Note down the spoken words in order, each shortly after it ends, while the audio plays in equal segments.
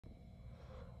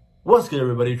What's good,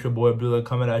 everybody? It's your boy Abdullah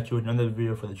coming at you with another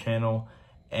video for the channel.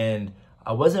 And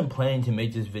I wasn't planning to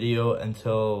make this video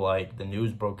until like the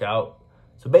news broke out.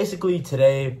 So basically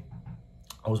today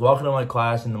I was walking to my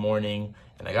class in the morning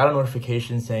and I got a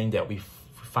notification saying that we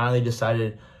finally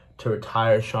decided to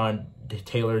retire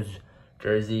SeanTaylor's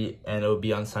jersey, and it would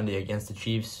be on Sunday against the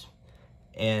Chiefs.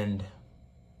 And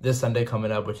this Sunday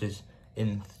coming up, which is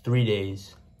in 3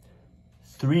 days.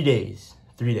 3 days.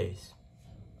 3 days.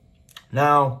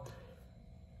 Now,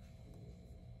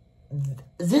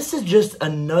 this is just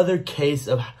another case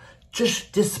of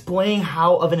just displaying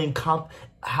how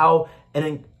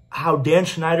Dan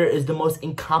Snyder is the most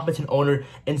incompetent owner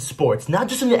in sports, not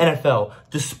just in the NFL,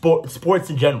 just sports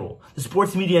in general, the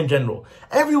sports media in general.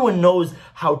 Everyone knows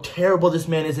how terrible this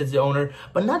man is as the owner,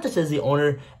 but not just as the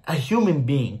owner, a human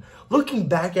being. Looking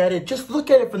back at it, just look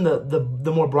at it from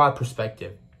the more broad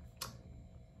perspective.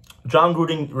 John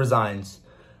Gruden resigns.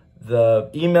 The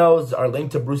emails are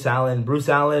linked to Bruce Allen. Bruce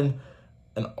Allen,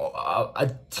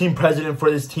 a team president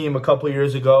for this team a couple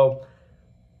years ago.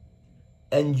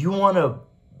 And you want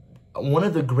one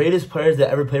of the greatest players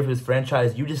that ever played for this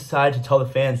franchise, you decide to tell the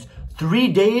fans 3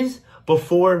 days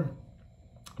before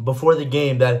the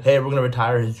game that, hey, we're going to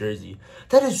retire his jersey.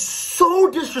 That is so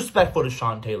disrespectful to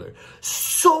SeanTaylor.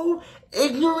 So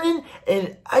ignorant.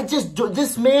 And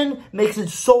this man makes it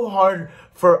so hard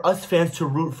for us fans to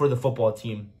root for the football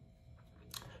team.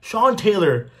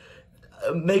 SeanTaylor,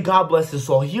 may God bless his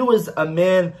soul. He was a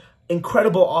man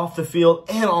incredible off the field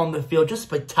and on the field. Just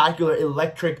spectacular,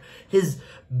 electric. His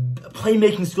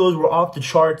playmaking skills were off the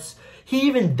charts. He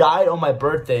even died on my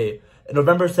birthday.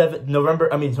 November 27,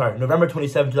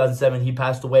 2007, he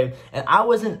passed away. And I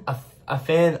wasn't a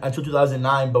fan until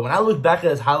 2009. But when I look back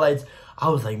at his highlights, I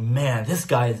was like, man, this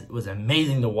guy was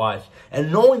amazing to watch.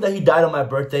 And knowing that he died on my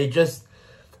birthday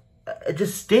it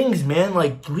just stings, man.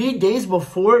 Like 3 days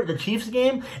before the Chiefs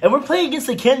game, and we're playing against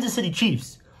the Kansas City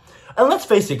Chiefs. And let's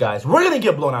face it, guys, we're going to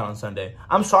get blown out on Sunday.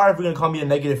 I'm sorry if you're going to call me a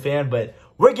negative fan, but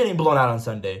we're getting blown out on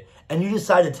Sunday. And you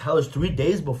decide to tell us 3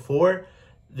 days before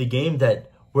the game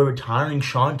that we're retiring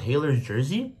SeanTaylor's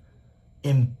jersey?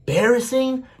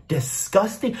 Embarrassing,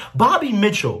 disgusting. Bobby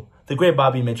Mitchell, the great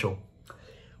Bobby Mitchell.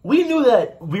 We knew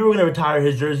that we were going to retire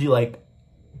his jersey like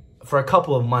for a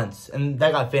couple of months, and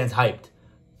that got fans hyped.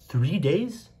 3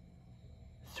 days?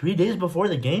 3 days before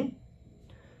the game?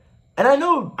 And I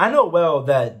know well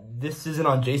that this isn't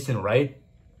on Jason Wright,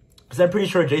 because I'm pretty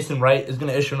sure Jason Wright is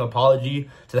going to issue an apology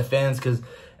to the fans because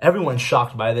everyone's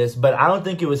shocked by this. But I don't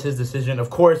think it was his decision. Of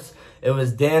course, it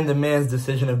was Dan the man's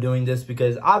decision of doing this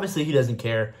because obviously he doesn't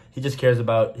care. He just cares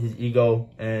about his ego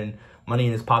and money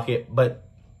in his pocket. But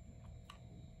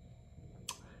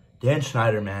Dan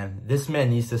Snyder, man, this man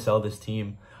needs to sell this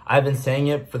team. I've been saying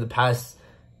it for the past,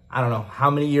 I don't know how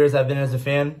many years I've been as a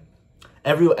fan.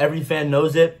 Every fan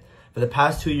knows it. For the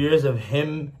past 2 years of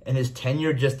him and his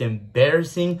tenure, just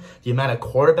embarrassing. The amount of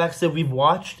quarterbacks that we've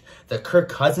watched. The Kirk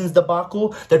Cousins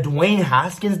debacle. The Dwayne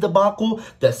Haskins debacle.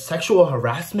 The sexual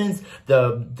harassments.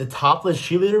 The topless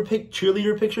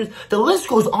cheerleader pictures. The list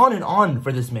goes on and on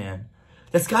for this man.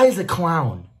 This guy is a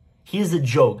clown. He is a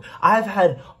joke. I've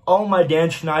had all my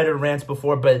Dan Snyder rants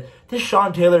before, but this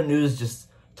SeanTaylor news just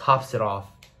tops it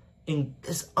off.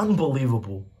 It's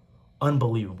unbelievable.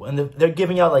 Unbelievable. And they're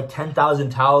giving out like 10,000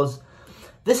 towels.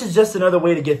 This is just another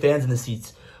way to get fans in the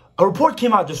seats. A report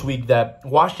came out this week that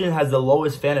Washington has the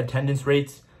lowest fan attendance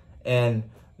rates, and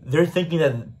they're thinking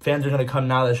that fans are going to come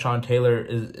now that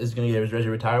SeanTaylor is going to get his jersey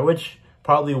retired, which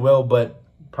probably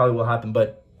will happen.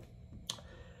 But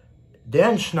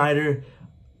Dan Snyder,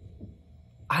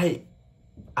 I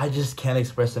just can't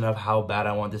express enough how bad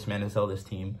I want this man to sell this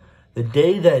team. The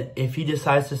day that if he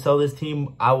decides to sell this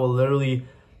team, I will literally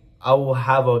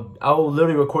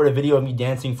record a video of me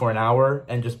dancing for an hour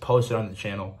and just post it on the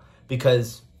channel,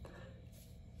 because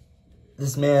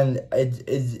this man,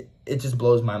 it just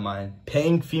blows my mind.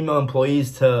 Paying female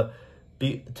employees to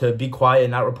be quiet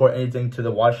and not report anything to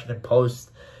the Washington Post,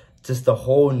 just the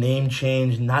whole name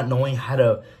change, not knowing how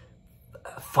to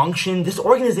function. This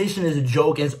organization is a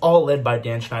joke, and it's all led by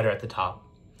Dan Snyder at the top.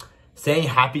 Saying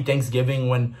Happy Thanksgiving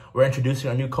when we're introducing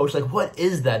our new coach, like, what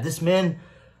is that? This man,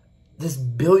 this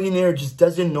billionaire, just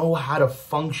doesn't know how to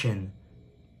function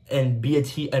and be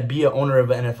an owner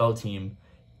of an NFL team.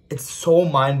 It's so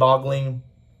mind-boggling.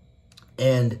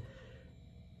 And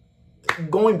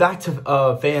going back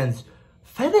to fans,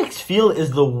 FedEx Field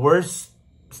is the worst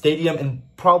stadium, and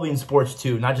probably in sports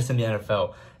too, not just in the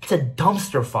NFL. It's a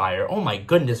dumpster fire. Oh my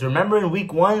goodness! Remember in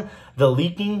week 1, the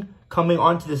leaking coming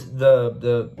onto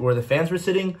where the fans were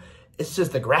sitting? It's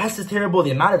just the grass is terrible.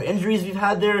 The amount of injuries we've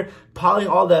had there, piling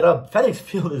all that up. FedEx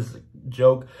Field is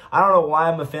joke. I don't know why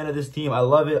I'm a fan of this team. I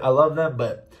love it. I love them,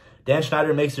 but Dan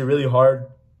Snyder makes it really hard.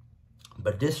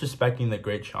 But disrespecting the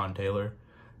great SeanTaylor,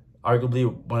 arguably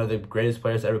one of the greatest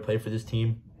players to ever play for this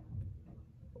team.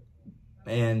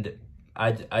 And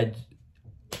I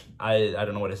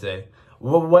don't know what to say.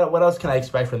 What else can I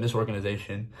expect from this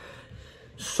organization?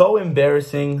 So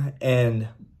embarrassing, and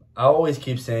I always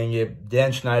keep saying it.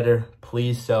 Dan Snyder,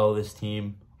 please sell this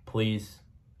team, please.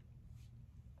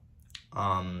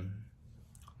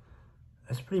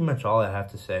 That's pretty much all I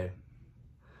have to say.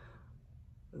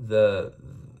 I'm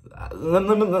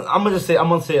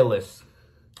gonna say a list.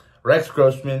 Rex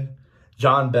Grossman,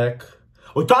 John Beck.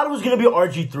 We thought it was gonna be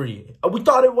RG3. We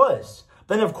thought it was.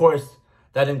 Then of course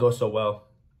that didn't go so well.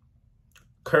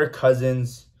 Kirk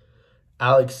Cousins,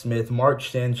 Alex Smith, Mark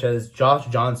Sanchez, Josh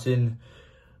Johnson,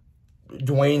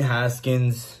 Dwayne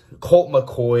Haskins, Colt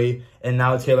McCoy, and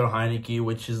now Taylor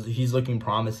Heineke, he's looking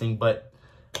promising. But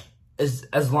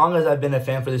as long as I've been a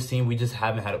fan for this team, we just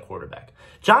haven't had a quarterback.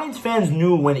 Giants fans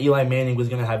knew when Eli Manning was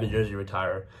going to have his jersey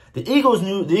retired. The Eagles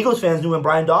fans knew when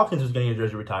Brian Dawkins was getting his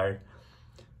jersey retired.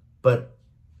 But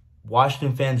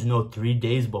Washington fans know 3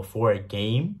 days before a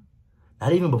game,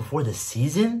 not even before the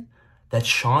season, that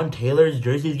SeanTaylor's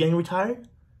jersey is getting retired.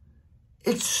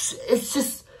 It's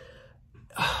just...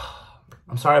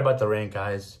 I'm sorry about the rant,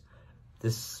 guys.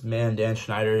 This man, Dan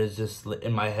Snyder, is just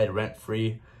in my head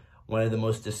rent-free. One of the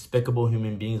most despicable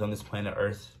human beings on this planet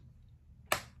Earth.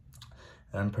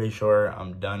 And I'm pretty sure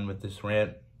I'm done with this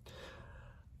rant.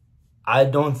 I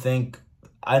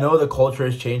know the culture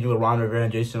is changing with Ron Rivera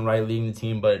and Jason Wright leading the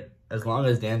team, but as long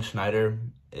as Dan Snyder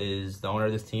is the owner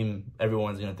of this team,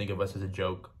 everyone's going to think of us as a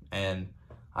joke. And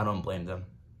I don't blame them.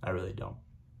 I really don't.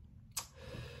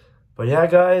 But yeah,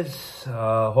 guys,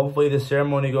 hopefully the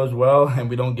ceremony goes well and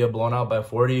we don't get blown out by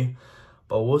 40.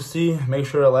 But we'll see. Make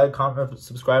sure to like, comment,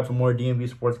 subscribe for more DMV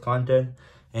sports content.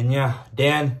 And yeah,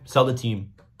 Dan, sell the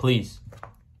team. Please.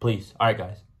 Please. All right,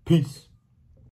 guys. Peace.